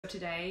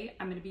Today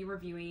I'm going to be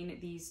reviewing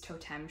these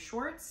TOTEME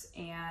shorts,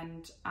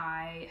 and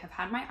I have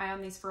had my eye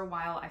on these for a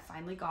while. I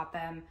finally got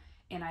them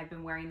and I've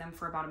been wearing them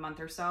for about a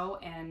month or so,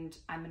 and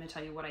I'm going to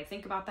tell you what I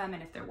think about them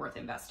and if they're worth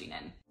investing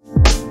in.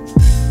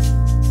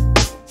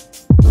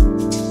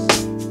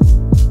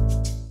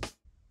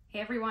 Hey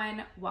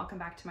everyone, welcome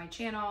back to my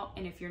channel,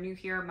 and if you're new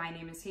here, my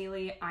name is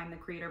Haley. I'm the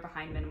creator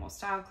behind Minimal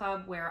Style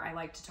Club, where I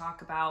like to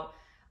talk about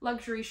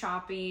luxury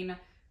shopping,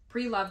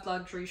 pre-loved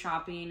luxury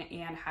shopping,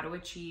 and how to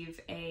achieve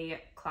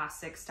a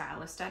classic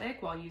style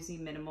aesthetic while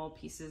using minimal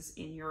pieces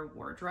in your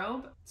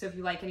wardrobe. So if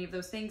you like any of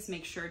those things,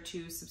 make sure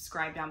to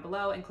subscribe down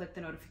below and click the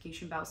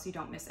notification bell so you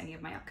don't miss any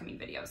of my upcoming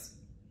videos.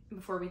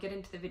 Before we get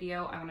into the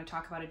video, I want to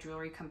talk about a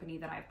jewelry company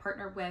that I've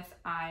partnered with.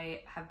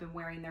 I have been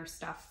wearing their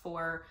stuff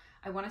for,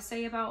 I want to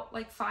say, about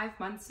like 5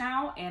 months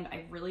now, and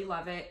I really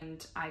love it,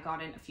 and I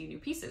got in a few new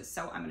pieces,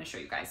 so I'm going to show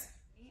you guys.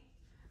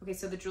 Okay,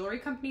 so the jewelry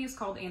company is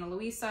called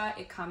LUISA.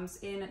 It comes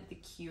in the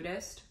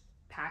cutest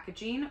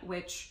packaging,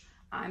 which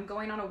I'm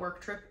going on a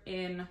work trip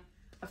in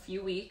a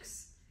few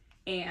weeks,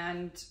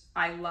 and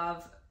I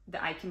love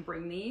that I can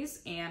bring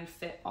these and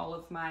fit all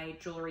of my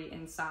jewelry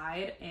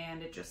inside,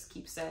 and it just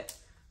keeps it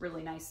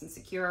really nice and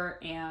secure.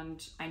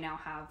 And I now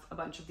have a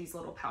bunch of these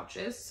little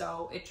pouches,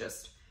 so it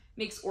just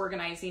makes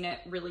organizing it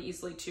really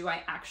easily too.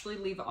 I actually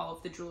leave all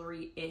of the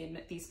jewelry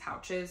in these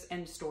pouches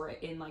and store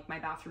it in like my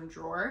bathroom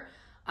drawer,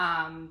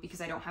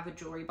 because I don't have a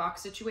jewelry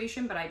box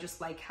situation, but I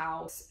just like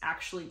how it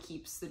actually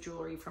keeps the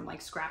jewelry from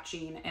like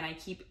scratching, and I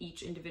keep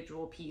each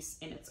individual piece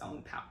in its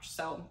own pouch.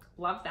 So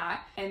love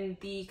that. And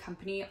the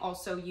company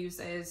also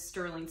uses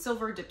sterling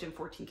silver dipped in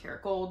 14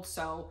 karat gold,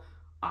 so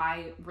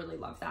I really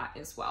love that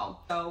as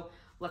well. So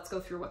let's go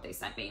through what they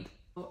sent me.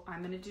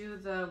 I'm gonna do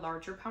the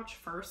larger pouch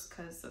first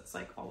because that's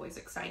like always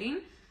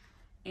exciting.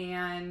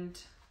 And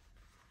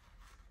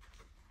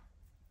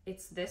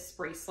it's this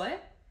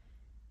bracelet.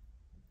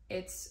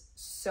 It's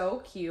so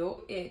cute.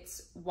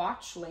 It's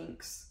watch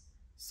links.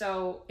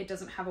 So it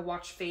doesn't have a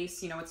watch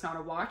face, you know, it's not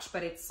a watch,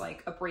 but it's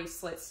like a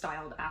bracelet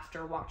styled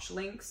after watch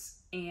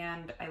links,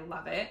 and I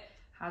love it.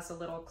 Has a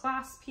little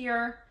clasp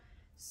here.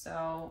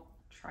 So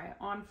try it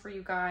on for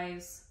you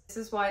guys. This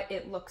is what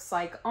it looks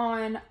like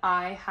on.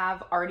 I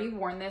have already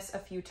worn this a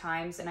few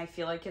times, and I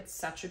feel like it's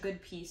such a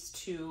good piece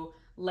to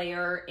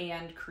layer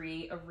and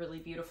create a really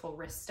beautiful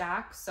wrist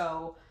stack.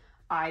 So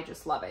I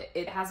just love it.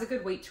 It has a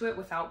good weight to it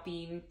without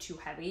being too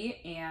heavy,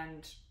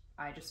 and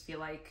I just feel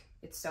like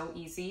it's so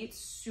easy. It's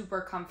super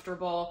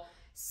comfortable.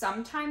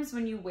 Sometimes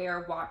when you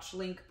wear watch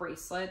link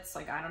bracelets,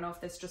 like I don't know if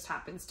this just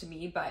happens to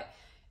me, but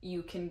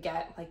you can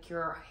get like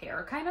your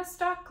hair kind of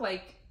stuck,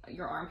 like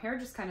your arm hair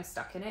just kind of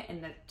stuck in it,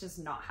 and that does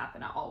not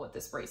happen at all with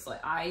this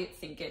bracelet. I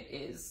think it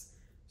is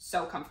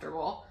so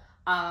comfortable.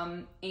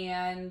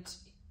 And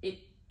it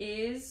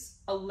is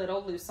a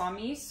little loose on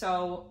me,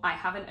 so I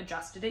haven't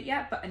adjusted it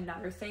yet. But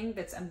another thing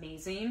that's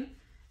amazing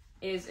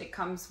is it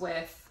comes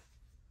with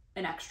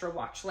an extra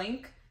watch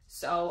link,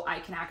 so I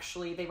can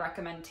actually, they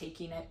recommend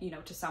taking it, you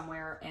know, to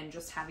somewhere and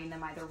just having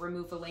them either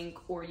remove a link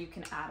or you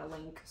can add a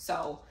link.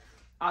 So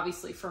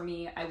obviously for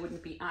me, I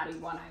wouldn't be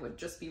adding one, I would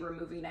just be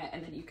removing it,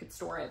 and then you could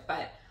store it.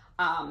 But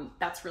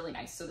that's really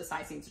nice. So the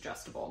sizing's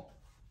adjustable.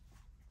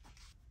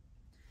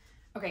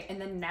 Okay,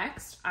 and then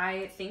next,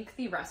 I think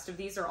the rest of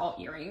these are all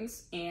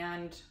earrings,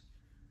 and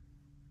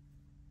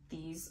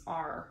these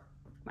are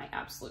my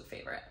absolute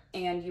favorite.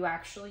 And you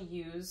actually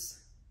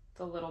use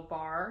the little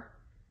bar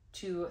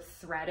to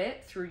thread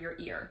it through your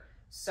ear.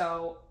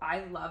 So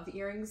I love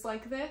earrings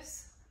like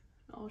this.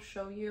 I'll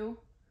show you.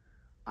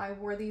 I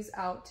wore these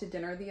out to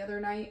dinner the other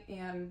night,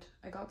 and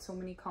I got so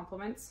many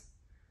compliments.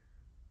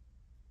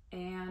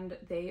 And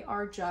they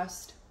are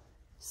just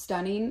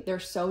stunning. They're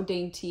so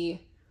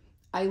dainty.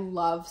 I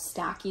love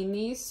stacking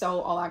these,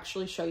 so I'll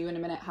actually show you in a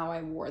minute how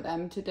I wore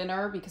them to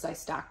dinner, because I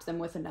stacked them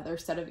with another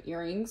set of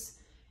earrings,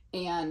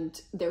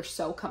 and they're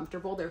so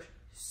comfortable. They're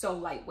so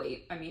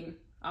lightweight. I mean,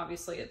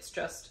 obviously it's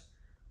just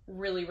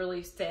really,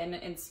 really thin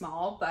and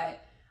small,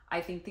 but I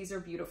think these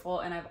are beautiful,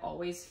 and I've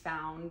always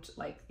found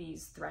like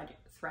these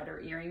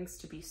threader earrings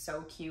to be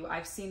so cute.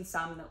 I've seen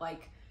some that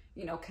like,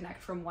 you know,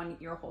 connect from one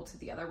ear hole to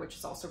the other, which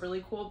is also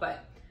really cool,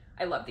 but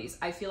I love these.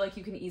 I feel like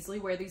you can easily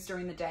wear these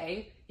during the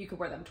day. You could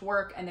wear them to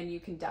work, and then you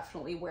can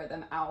definitely wear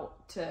them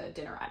out to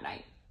dinner at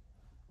night.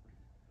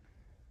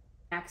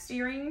 Next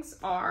earrings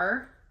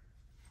are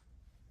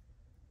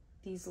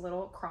these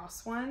little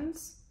cross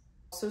ones.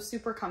 Also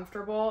super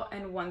comfortable.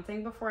 And one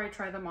thing before I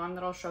try them on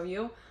that I'll show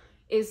you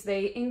is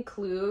they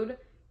include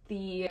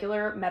the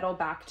regular metal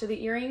back to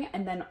the earring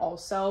and then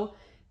also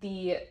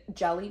the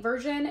jelly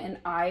version. And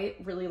I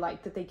really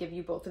like that they give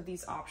you both of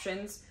these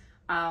options.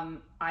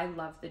 I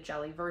love the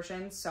jelly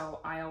version, so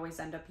I always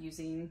end up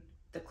using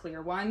the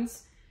clear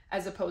ones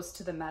as opposed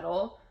to the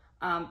metal.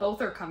 Both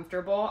are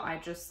comfortable. I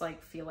just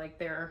like feel like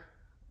they're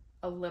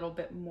a little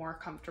bit more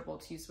comfortable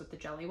to use with the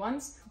jelly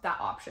ones, that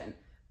option.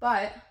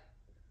 But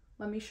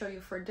let me show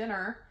you for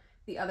dinner.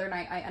 The other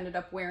night I ended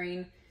up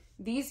wearing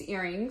these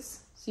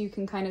earrings, so you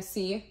can kind of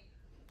see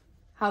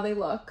how they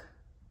look.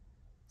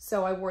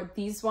 So I wore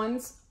these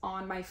ones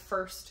on my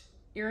first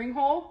earring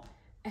hole.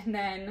 and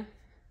then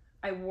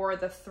I wore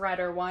the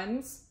threader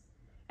ones,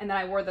 and then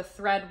I wore the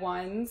thread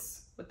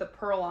ones with the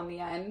pearl on the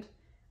end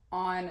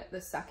on the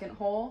second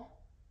hole.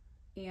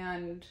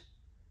 And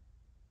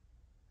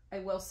I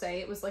will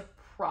say it was like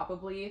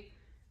probably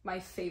my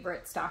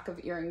favorite stack of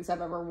earrings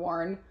I've ever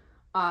worn.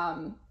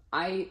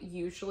 I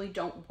usually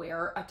don't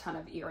wear a ton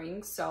of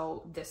earrings,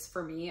 so this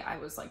for me, I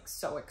was like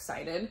so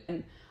excited,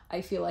 and I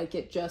feel like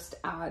it just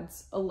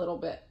adds a little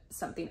bit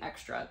something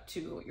extra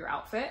to your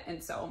outfit,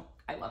 and so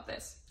I love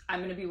this. I'm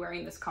going to be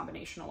wearing this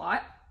combination a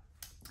lot.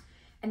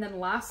 And then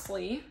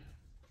lastly,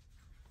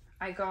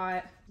 I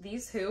got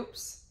these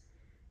hoops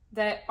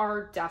that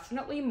are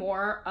definitely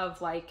more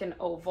of like an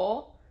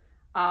oval,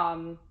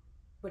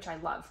 which I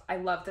love. I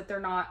love that they're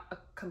not a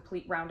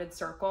complete rounded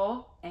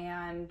circle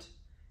and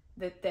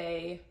that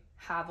they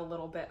have a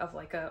little bit of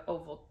like a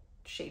oval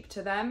shape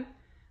to them.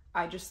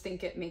 I just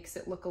think it makes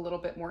it look a little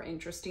bit more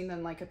interesting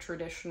than like a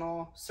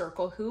traditional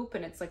circle hoop,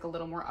 and it's like a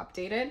little more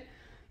updated.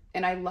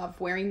 And I love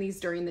wearing these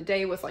during the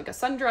day with like a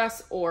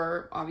sundress,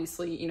 or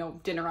obviously, you know,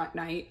 dinner at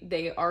night.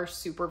 They are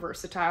super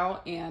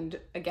versatile and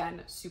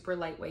again, super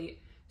lightweight,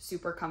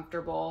 super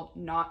comfortable,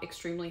 not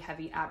extremely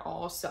heavy at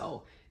all.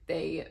 So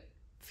they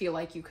feel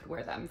like you could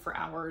wear them for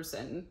hours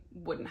and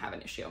wouldn't have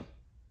an issue.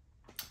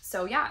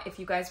 So yeah, if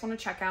you guys want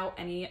to check out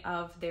any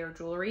of their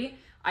jewelry,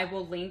 I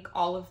will link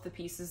all of the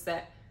pieces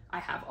that I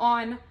have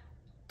on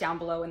down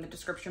below in the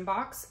description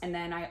box. And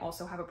then I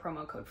also have a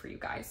promo code for you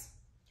guys.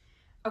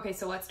 Okay,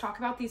 so let's talk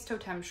about these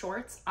TOTEME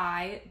shorts.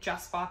 I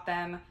just bought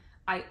them.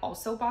 I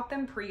also bought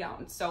them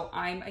pre-owned. So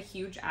I'm a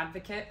huge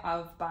advocate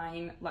of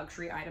buying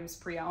luxury items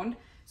pre-owned.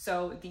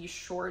 So these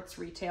shorts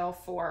retail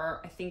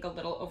for, I think, a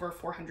little over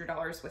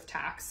 $400 with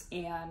tax,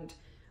 and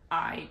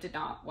I did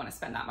not want to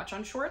spend that much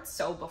on shorts.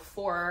 So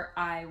before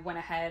I went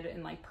ahead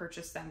and like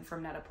purchased them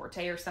from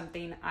Net-a-Porter or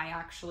something, I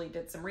actually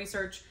did some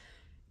research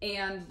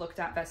and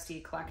looked at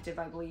Vestee Collective,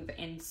 I believe,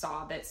 and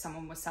saw that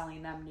someone was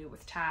selling them new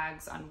with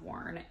tags,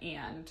 unworn,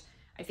 and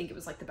I think it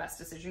was like the best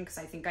decision because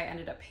I think I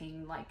ended up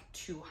paying like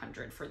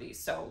 $200 for these.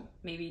 So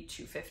maybe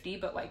 $250,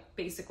 but like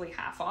basically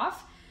half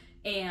off.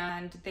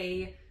 And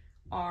they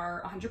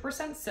are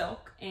 100%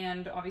 silk.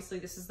 And obviously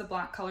this is the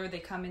black color. They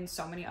come in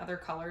so many other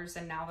colors.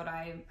 And now that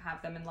I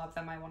have them and love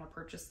them, I want to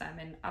purchase them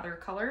in other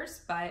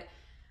colors. But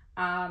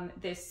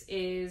this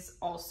is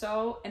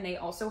also, and they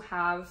also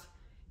have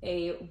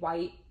a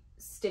white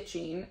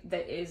stitching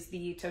that is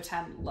the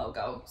TOTEME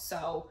logo.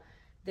 So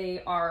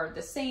they are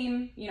the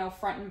same, you know,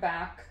 front and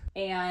back,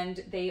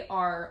 and they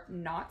are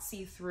not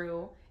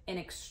see-through and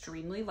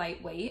extremely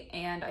lightweight.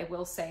 And I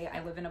will say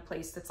I live in a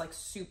place that's like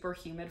super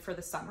humid for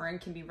the summer and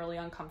can be really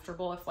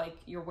uncomfortable if like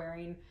you're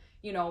wearing,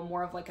 you know,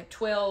 more of like a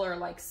twill, or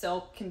like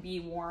silk can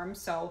be warm.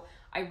 So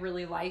I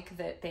really like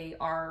that they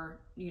are,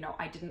 you know,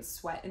 I didn't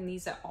sweat in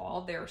these at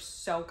all. They're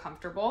so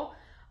comfortable.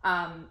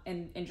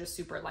 And just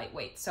super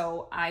lightweight.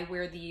 So I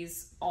wear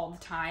these all the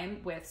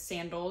time with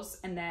sandals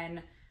and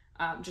then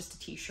just a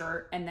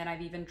t-shirt. And then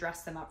I've even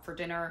dressed them up for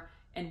dinner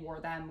and wore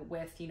them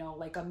with, you know,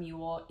 like a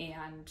mule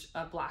and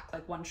a black,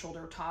 like one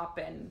shoulder top.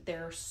 And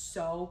they're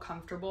so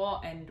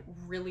comfortable and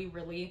really,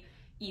 really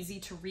easy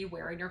to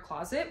rewear in your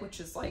closet,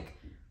 which is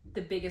like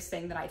the biggest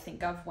thing that I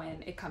think of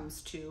when it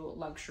comes to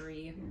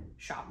luxury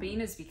shopping,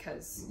 is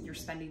because you're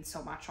spending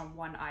so much on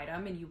one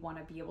item and you want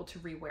to be able to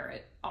rewear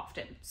it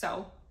often.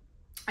 So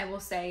I will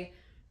say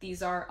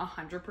these are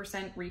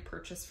 100%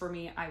 repurchase for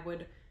me. I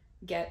would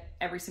get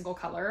every single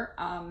color.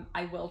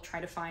 I will try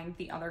to find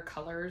the other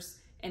colors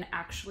and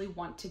actually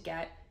want to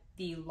get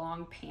the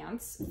long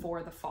pants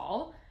for the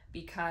fall,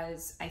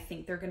 because I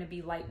think they're going to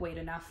be lightweight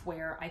enough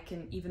where I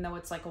can, even though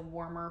it's like a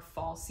warmer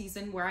fall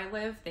season where I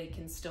live, they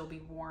can still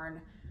be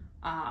worn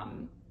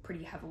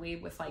pretty heavily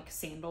with like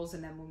sandals.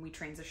 And then when we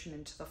transition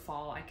into the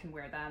fall, I can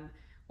wear them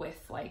with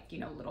like, you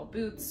know, little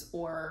boots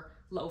or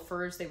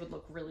loafers. They would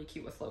look really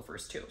cute with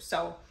loafers too.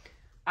 So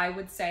I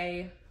would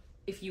say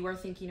if you are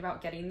thinking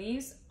about getting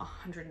these,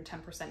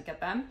 110% get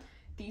them.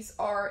 These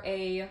are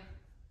a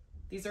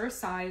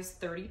size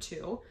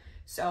 32.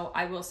 So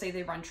I will say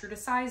they run true to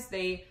size.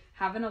 They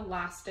have an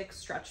elastic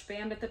stretch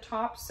band at the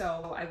top.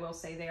 So I will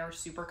say they are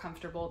super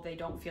comfortable. They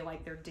don't feel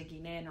like they're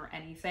digging in or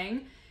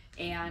anything.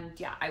 And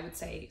yeah, I would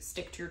say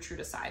stick to your true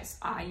to size.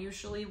 I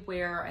usually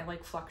wear, I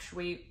like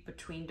fluctuate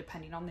between,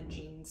 depending on the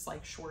jeans,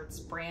 like shorts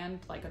brand,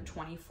 like a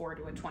 24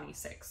 to a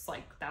 26,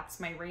 like that's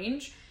my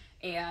range.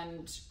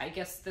 And I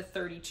guess the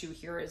 32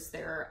 here is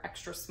their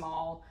extra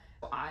small.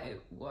 I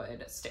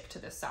would stick to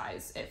this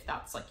size if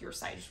that's like your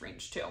size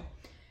range too.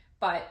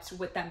 But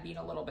with them being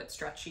a little bit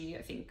stretchy,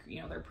 I think, you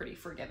know, they're pretty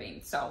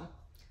forgiving. So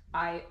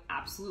I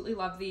absolutely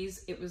love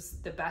these. It was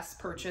the best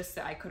purchase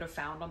that I could have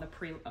found on the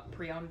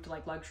pre-owned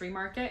like luxury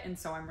market. And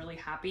so I'm really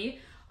happy.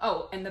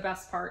 Oh, and the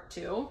best part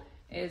too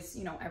is,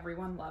 you know,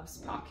 everyone loves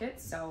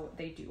pockets. So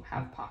they do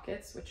have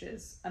pockets, which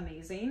is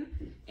amazing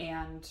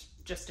and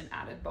just an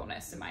added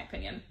bonus in my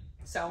opinion.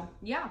 So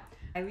yeah,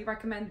 I highly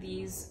recommend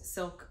these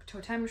silk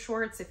TOTEME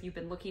shorts if you've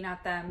been looking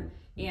at them,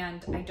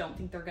 and I don't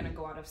think they're gonna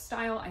go out of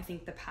style. I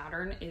think the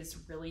pattern is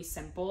really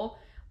simple.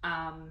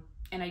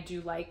 And I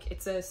do like,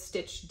 it's a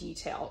stitch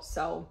detail.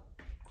 So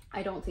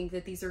I don't think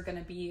that these are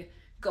gonna be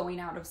going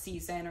out of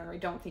season, or I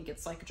don't think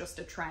it's like just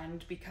a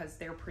trend, because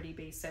they're pretty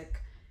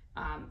basic.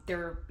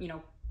 They're, you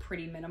know,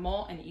 pretty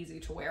minimal and easy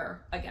to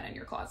wear again in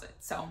your closet.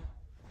 So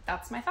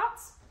that's my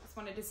thoughts. Just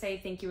wanted to say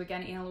thank you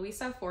again, Ana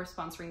Luisa, for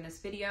sponsoring this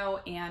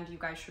video, and you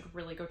guys should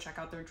really go check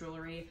out their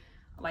jewelry.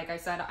 Like I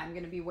said, I'm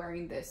gonna be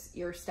wearing this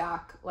ear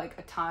stack like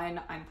a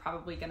ton. I'm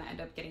probably gonna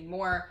end up getting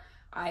more.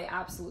 I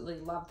absolutely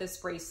love this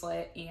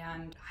bracelet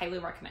and highly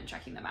recommend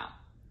checking them out.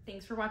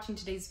 Thanks for watching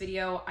today's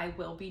video. I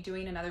will be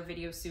doing another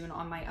video soon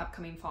on my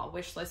upcoming fall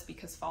wish list,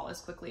 because fall is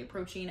quickly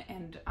approaching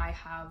and I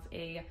have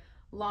a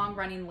long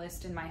running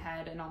list in my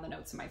head and on the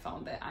notes in my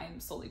phone that I am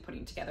slowly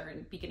putting together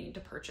and beginning to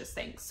purchase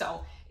things.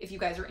 So if you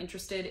guys are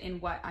interested in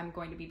what I'm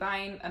going to be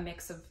buying, a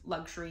mix of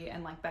luxury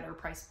and like better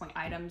price point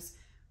items,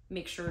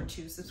 make sure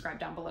to subscribe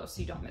down below so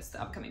you don't miss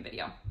the upcoming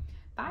video.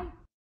 Bye.